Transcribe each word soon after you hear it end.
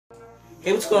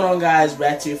Hey, what's going on, guys?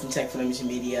 Brad here from Tech for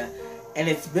Media, and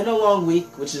it's been a long week,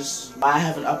 which is why I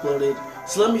haven't uploaded.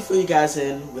 So let me fill you guys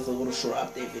in with a little short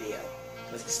update video.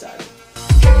 Let's get started.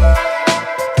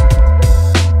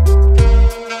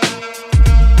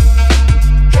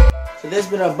 So there's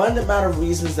been an abundant amount of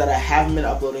reasons that I haven't been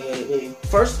uploading lately.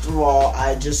 First of all,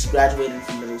 I just graduated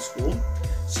from middle school,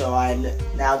 so I'm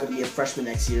now going to be a freshman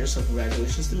next year, so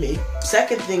congratulations to me.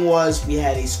 Second thing was we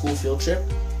had a school field trip,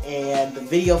 and the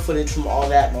video footage from all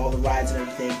that and all the rides and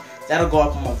everything, that'll go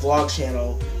up on my vlog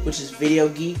channel, which is Video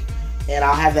Geek, and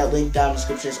I'll have that link down in the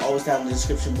description. It's always down in the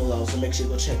description below, so make sure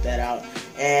you go check that out.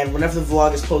 And whenever the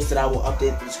vlog is posted, I will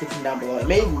update the description down below. It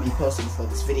may even be posted before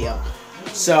this video.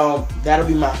 So that'll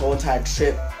be my whole entire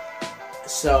trip,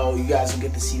 so you guys will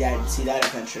get to see that and see that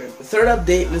adventure. The third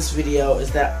update in this video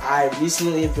is that I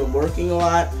recently have been working a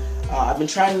lot. I've been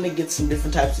trying to get some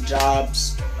different types of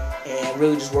jobs and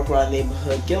really just work around the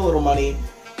neighborhood, get a little money,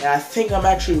 and I think I'm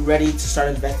actually ready to start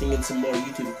investing in some more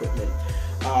YouTube equipment.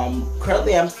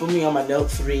 Currently I'm filming on my Note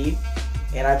 3,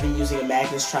 and I've been using a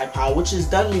Magnus tripod, which has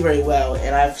done me very well,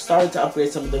 and I've started to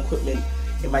upgrade some of the equipment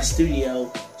in my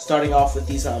studio, starting off with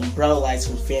these umbrella lights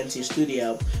from Fancier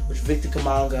Studio, which Victor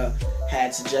Kamanga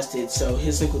had suggested, so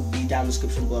his link will be down in the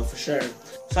description below for sure.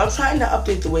 So I'm trying to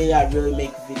update the way I really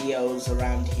make videos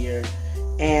around here,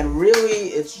 and really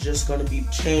it's just going to be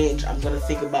change. I'm going to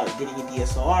think about getting a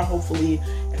DSLR hopefully.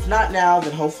 If not now,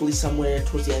 then hopefully somewhere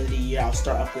towards the end of the year I'll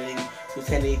start upgrading to a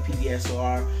 1080p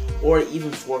DSLR or even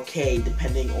 4K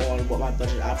depending on what my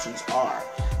budget options are.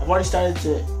 I've already started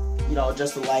to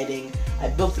adjust the lighting. I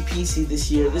built the PC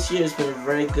this year. This year has been a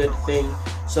very good thing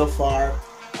so far.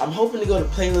 I'm hoping to go to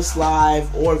Playlist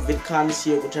Live or VidCon this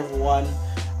year, whichever one.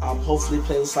 Hopefully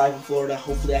Playlist Live in Florida.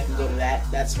 Hopefully I can go to that.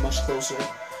 That's much closer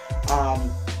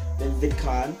than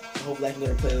VidCon. So hopefully I can go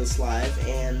to Playlist Live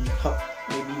and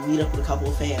maybe meet up with a couple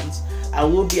of fans. I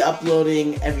will be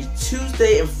uploading every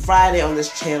Tuesday and Friday on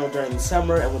this channel during the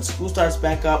summer, and when school starts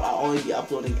back up, I'll only be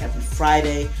uploading every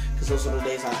Friday because those are the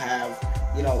days I'll have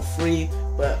free.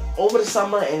 But over the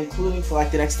summer and including for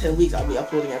like the next 10 weeks, I'll be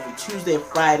uploading every Tuesday and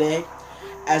Friday,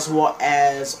 as well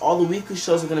as all the weekly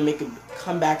shows are going to make a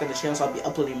comeback on the channel, so I'll be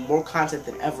uploading more content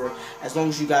than ever as long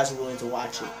as you guys are willing to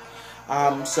watch it.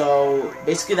 So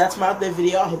basically that's my update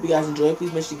video. I hope you guys enjoyed.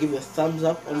 Please make sure to give it a thumbs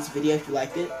up on this video if you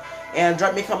liked it, and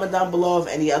drop me a comment down below of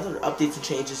any other updates and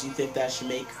changes you think that I should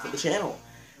make for the channel.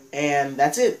 And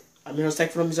that's it. I'm your host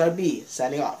Tech for RB,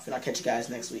 signing off, and I'll catch you guys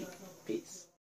next week. Peace.